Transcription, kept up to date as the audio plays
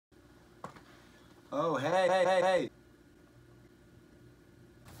Oh, hey.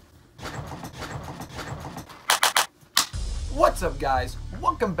 What's up, guys?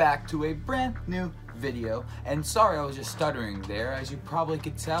 Welcome back to a brand new video. And sorry I was just stuttering there. As you probably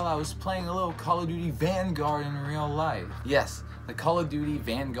could tell, I was playing a little Call of Duty Vanguard in real life. Yes, the Call of Duty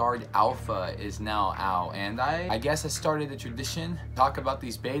Vanguard Alpha is now out, and I guess I started a tradition, talk about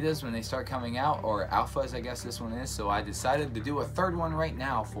these betas when they start coming out, or alphas I guess this one is, so I decided to do a third one right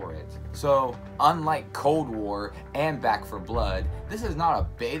now for it. So, unlike Cold War and Back 4 Blood, this is not a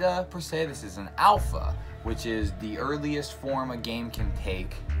beta per se, this is an alpha, which is the earliest form a game can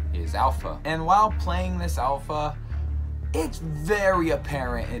take is alpha. And while playing this alpha, it's very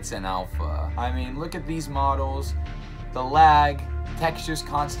apparent it's an alpha. I mean, look at these models, the lag, textures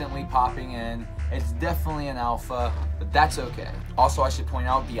constantly popping in. It's definitely an alpha, but that's okay. Also, I should point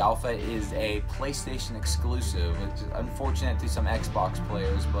out the alpha is a PlayStation exclusive, which is unfortunate to some Xbox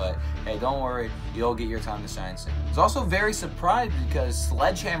players, but hey, don't worry, you'll get your time to shine soon. I was also very surprised because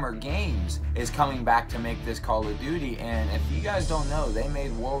Sledgehammer Games is coming back to make this Call of Duty, and if you guys don't know, they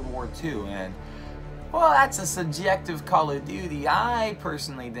made World War II, and well, that's a subjective Call of Duty. I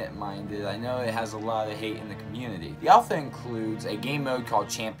personally didn't mind it. I know it has a lot of hate in the community. The alpha includes a game mode called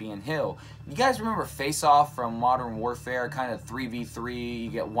Champion Hill. You guys remember Face Off from Modern Warfare? Kind of 3v3, you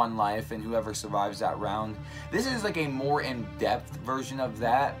get one life and whoever survives that round. This is like a more in-depth version of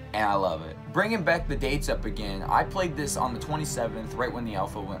that, and I love it. Bringing back the dates up again, I played this on the 27th, right when the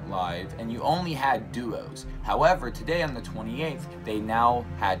alpha went live, and you only had duos. However, today on the 28th, they now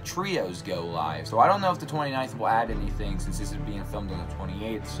had trios go live. So I don't know if the 29th will add anything since this is being filmed on the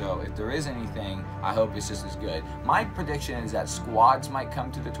 28th, so if there is anything, I hope it's just as good. My prediction is that squads might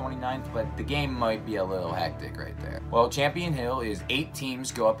come to the 29th, but the game might be a little hectic right there. Well, Champion Hill is 8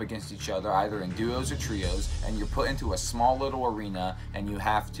 teams go up against each other, either in duos or trios, and you're put into a small little arena, and you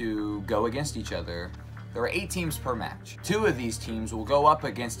have to go against each other. There are 8 teams per match. 2 of these teams will go up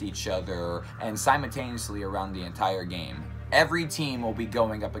against each other and simultaneously around the entire game. Every team will be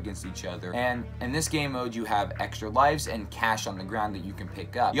going up against each other, and in this game mode you have extra lives and cash on the ground that you can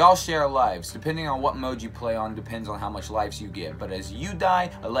pick up. Y'all share lives. Depending on what mode you play on depends on how much lives you get, but as you die,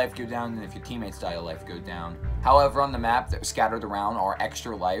 a life goes down, and if your teammates die, a life goes down. However, on the map that scattered around are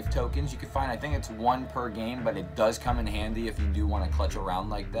extra life tokens you can find. I think it's 1 per game, but it does come in handy if you do want to clutch around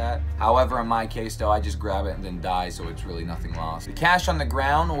like that. However, in my case though, I just grab it and then die, so it's really nothing lost. The cash on the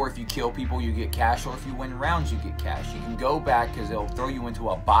ground, or if you kill people you get cash, or if you win rounds you get cash. You can go back because it'll throw you into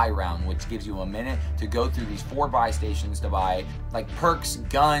a buy round, which gives you a minute to go through these 4 buy stations to buy like perks,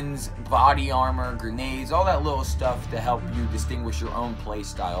 guns, body armor, grenades, all that little stuff to help you distinguish your own play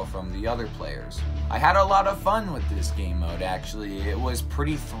style from the other players. I had a lot of fun with this game mode actually. It was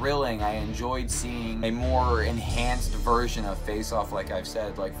pretty thrilling. I enjoyed seeing a more enhanced version of Face Off, like I've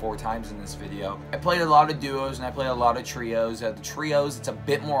said like 4 times in this video. I played a lot of duos and I played a lot of trios. The trios, it's a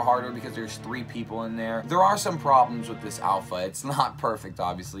bit more harder because there's 3 people in there. There are some problems with this alpha. It's not perfect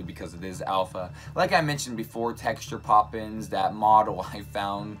obviously because it is alpha. Like I mentioned before, texture pop-ins, that model I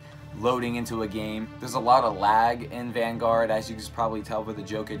found loading into a game. There's a lot of lag in Vanguard, as you can probably tell by the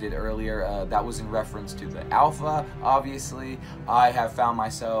joke I did earlier. That was in reference to the alpha, obviously. I have found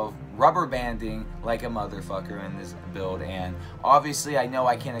myself rubber banding like a motherfucker in this build, and obviously I know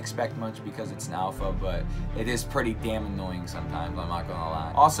I can't expect much because it's an alpha, but it is pretty damn annoying sometimes, I'm not gonna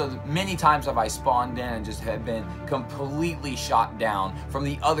lie. Also, many times have I spawned in and just have been completely shot down from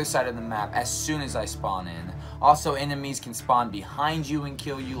the other side of the map as soon as I spawn in. Also, enemies can spawn behind you and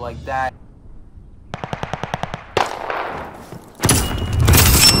kill you like that.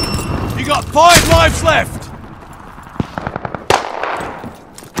 You got 5 lives left!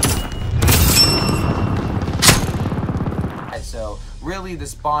 So really the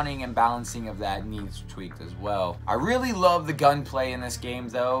spawning and balancing of that needs tweaked as well. I really love the gunplay in this game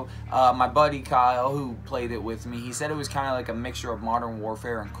though. My buddy Kyle, who played it with me, he said it was kind of like a mixture of Modern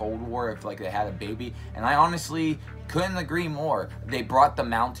Warfare and Cold War if like they had a baby, and I honestly couldn't agree more. They brought the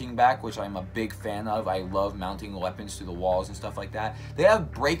mounting back, which I'm a big fan of. I love mounting weapons to the walls and stuff like that. They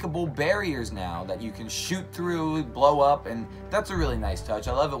have breakable barriers now that you can shoot through, blow up, and that's a really nice touch.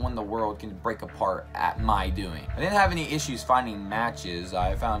 I love it when the world can break apart at my doing. I didn't have any issues finding matches.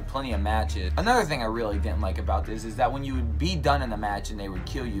 I found plenty of matches. Another thing I really didn't like about this is that when you would be done in a match and they would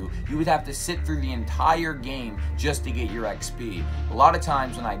kill you, you would have to sit through the entire game just to get your XP. A lot of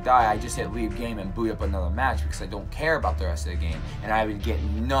times when I die, I just hit leave game and boot up another match because I don't care about the rest of the game, and I would get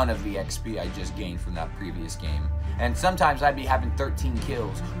none of the XP I just gained from that previous game. And sometimes I'd be having 13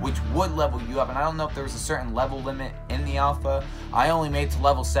 kills, which would level you up, and I don't know if there was a certain level limit in the alpha. I only made it to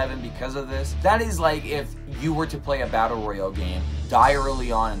level 7 because of this. That is like if you were to play a Battle Royale game, die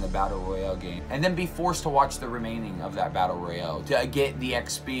early on in the Battle Royale game, and then be forced to watch the remaining of that Battle Royale to get the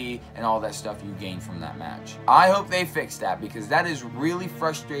XP and all that stuff you gained from that match. I hope they fix that, because that is really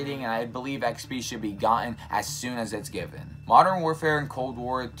frustrating, and I believe XP should be gotten as soon as it's given. Modern Warfare and Cold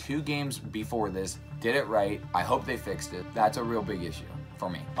War, 2 games before this, did it right. I hope they fixed it. That's a real big issue for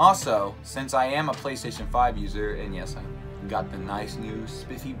me. Also, since I am a PlayStation 5 user, and yes, I got the nice new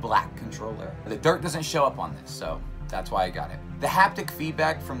spiffy black controller, the dirt doesn't show up on this, so that's why I got it. The haptic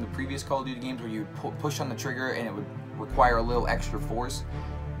feedback from the previous Call of Duty games, where you push on the trigger and it would require a little extra force,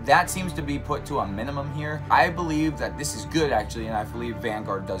 that seems to be put to a minimum here. I believe that this is good, actually, and I believe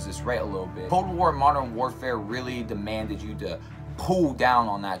Vanguard does this right a little bit. Cold War and Modern Warfare really demanded you to pull down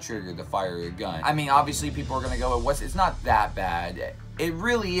on that trigger to fire your gun. I mean, obviously people are gonna go, it's not that bad. It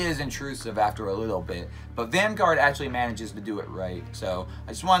really is intrusive after a little bit, but Vanguard actually manages to do it right. So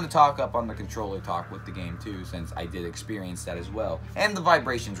I just wanted to talk up on the controller talk with the game too, since I did experience that as well. And the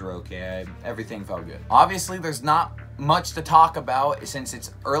vibrations were okay. Everything felt good. Obviously, there's not much to talk about since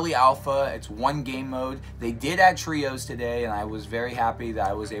it's early alpha. It's 1 game mode. They did add trios today, and I was very happy that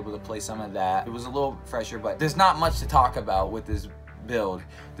I was able to play some of that. It was a little fresher, but there's not much to talk about with this build.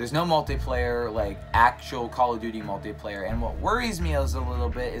 There's no multiplayer, like actual Call of Duty multiplayer, and what worries me a little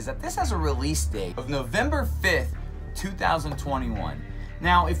bit is that this has a release date of November 5th, 2021.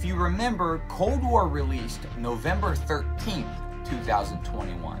 Now, if you remember, Cold War released November 13th,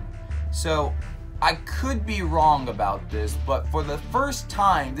 2021. So I could be wrong about this, but for the first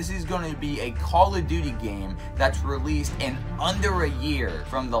time, this is going to be a Call of Duty game that's released in under a year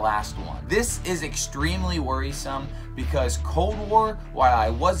from the last one. This is extremely worrisome, because Cold War, while I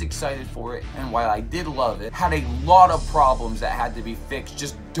was excited for it and while I did love it, had a lot of problems that had to be fixed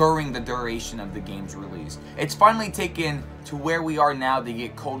just during the duration of the game's release. It's finally taken to where we are now to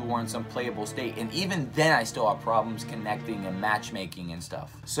get Cold War in some playable state, and even then I still have problems connecting and matchmaking and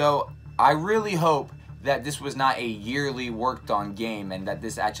stuff. So I really hope that this was not a yearly worked on game, and that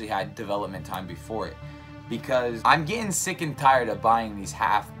this actually had development time before it, because I'm getting sick and tired of buying these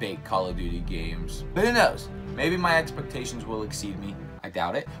half-baked Call of Duty games. But who knows? Maybe my expectations will exceed me. I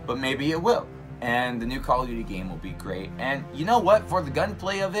doubt it, but maybe it will. And the new Call of Duty game will be great. And you know what? For the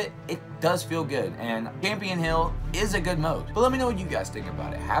gunplay of it, it does feel good. And Champion Hill is a good mode. But let me know what you guys think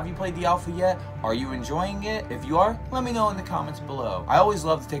about it. Have you played the alpha yet? Are you enjoying it? If you are, let me know in the comments below. I always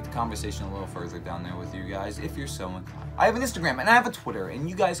love to take the conversation a little further down there with you guys, if you're so inclined. I have an Instagram and I have a Twitter, and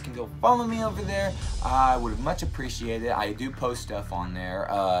you guys can go follow me over there. I would much appreciate it. I do post stuff on there.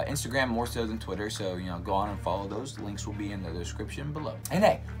 Instagram more so than Twitter, so go on and follow those. The links will be in the description below. And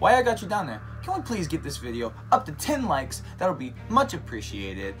hey, while I got you down there, can we please get this video up to 10 likes? That'll be much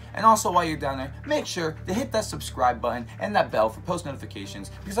appreciated. And also, while you're down there, make sure to hit that subscribe button and that bell for post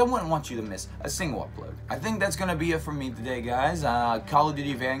notifications, because I wouldn't want you to miss a single upload. I think that's gonna be it for me today, guys. Call of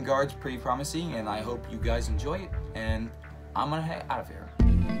Duty Vanguard's pretty promising, and I hope you guys enjoy it. And I'm gonna head out of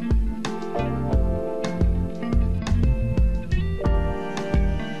here.